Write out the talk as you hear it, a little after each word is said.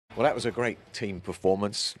Well, that was a great team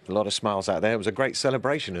performance. A lot of smiles out there. It was a great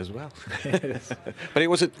celebration as well. Yes. But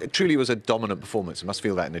it truly was a dominant performance. You must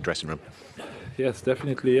feel that in the dressing room. Yes,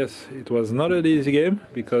 definitely. Yes, it was not an easy game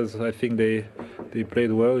because I think they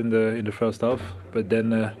played well in the first half, but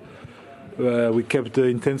then we kept the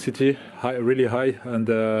intensity high, really high, and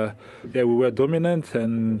we were dominant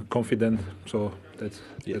and confident. So that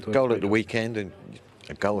was Goal great. at the weekend and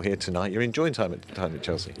a goal here tonight. You're enjoying time at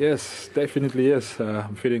Chelsea. Yes, definitely. Yes,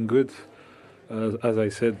 I'm feeling good. As I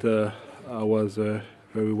said, I was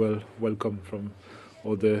very well welcomed from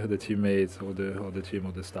all the teammates, all the team,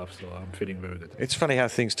 all the staff. So I'm feeling very good. It's funny how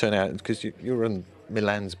things turn out because you were on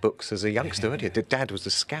Milan's books as a youngster, weren't you? Dad was the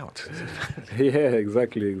scout. Yeah,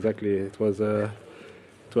 exactly. It was a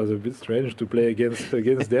bit strange to play against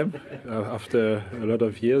them after a lot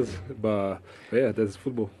of years, but yeah, that's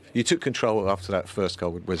football. You took control after that first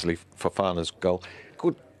goal with Wesley Fofana's goal.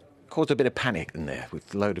 Caused a bit of panic in there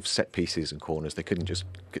with a load of set pieces and corners. They couldn't just...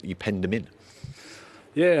 You penned them in.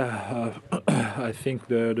 Yeah, I think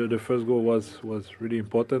the first goal was really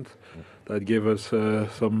important. That gave us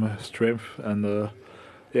some strength and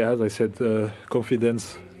as I said,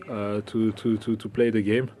 confidence to play the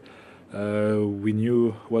game. We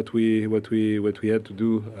knew what we had to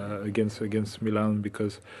do against Milan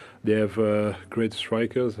because they have great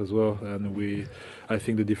strikers as well, and I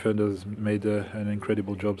think the defenders made an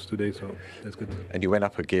incredible job today, so that's good. And you went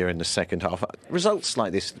up a gear in the second half. Results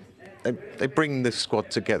like this, they bring the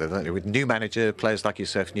squad together, don't they? With new manager, players like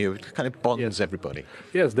yourself, it kind of bonds everybody.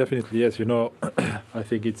 Yes, definitely. Yes, I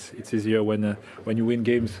think it's easier when you win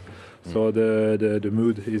games. So the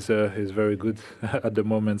mood is very good at the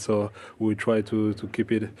moment. So we try to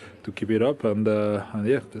keep it up, and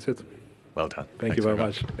yeah, that's it. Well done. Thank you very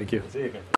much. Thank you. See you again.